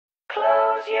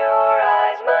Close your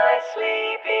eyes, my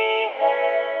sleepy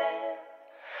head.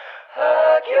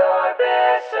 Hug your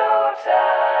bed so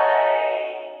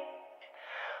tight.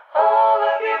 All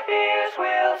of your fears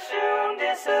will soon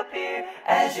disappear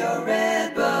as your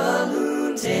red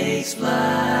balloon takes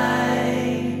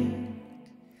flight.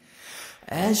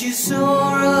 As you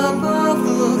soar above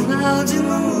the clouds in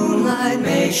the moonlight,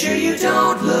 make sure you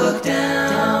don't look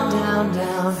down, down,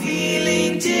 down.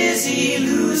 Feeling dizzy,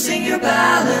 losing your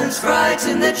balance,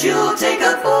 frightened that you'll take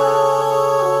a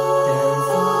fall. Down,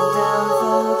 fall, down,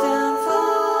 fall, down,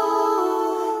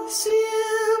 fall.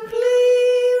 Simply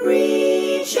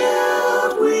reach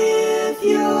out with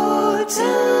your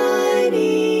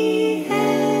tiny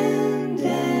hand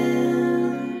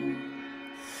and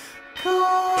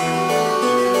call.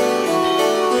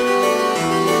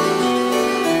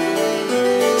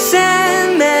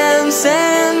 Sandman,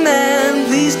 Sandman,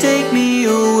 please take me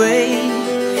away.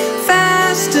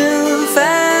 Faster,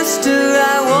 faster,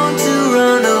 I want to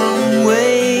run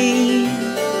away.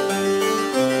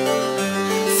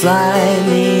 Fly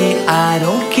me, I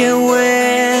don't care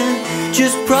where.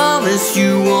 Just promise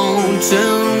you won't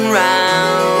turn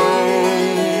round.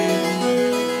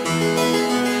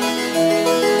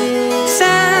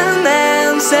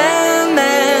 Sandman,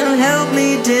 Sandman, help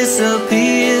me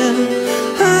disappear.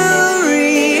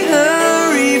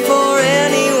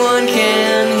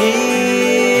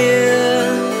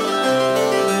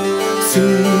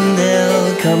 Soon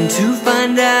they'll come to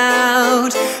find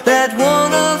out that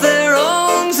one of their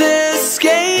own's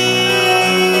escaped.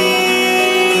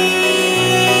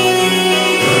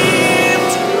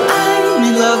 I'm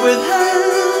in love with her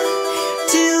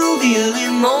till the early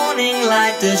morning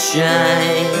light does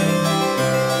shine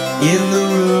in the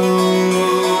room.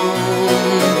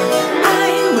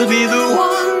 I will be the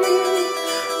one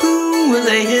who will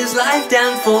lay his life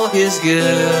down for his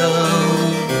girl.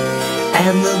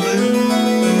 And the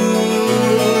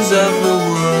blues of the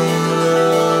world.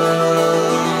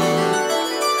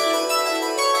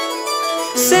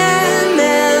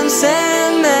 Sandman,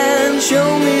 Sandman,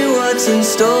 show me what's in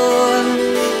store.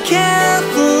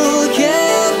 Careful,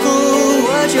 careful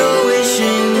what you're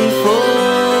wishing for.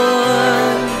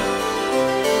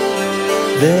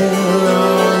 They're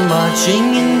all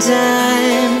marching in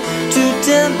time to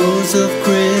temples of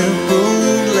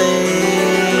crippled lake.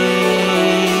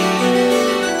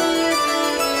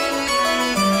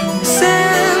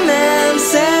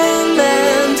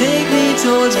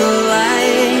 Towards the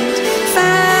light,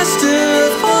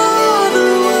 faster,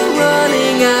 farther, we're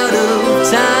running out of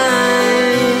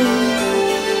time.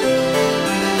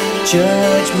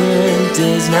 Judgment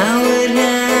is now at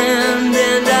hand,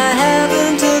 and I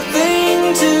haven't a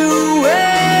thing to wear.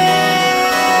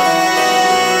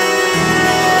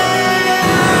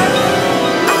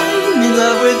 I'm in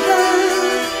love with her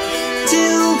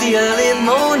till the early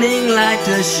morning light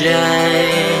does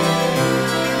shine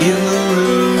in the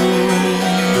room.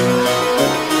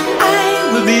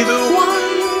 Be the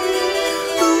one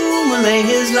who will lay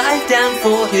his life down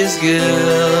for his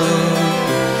girl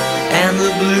and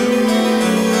the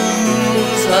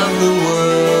blues of the world.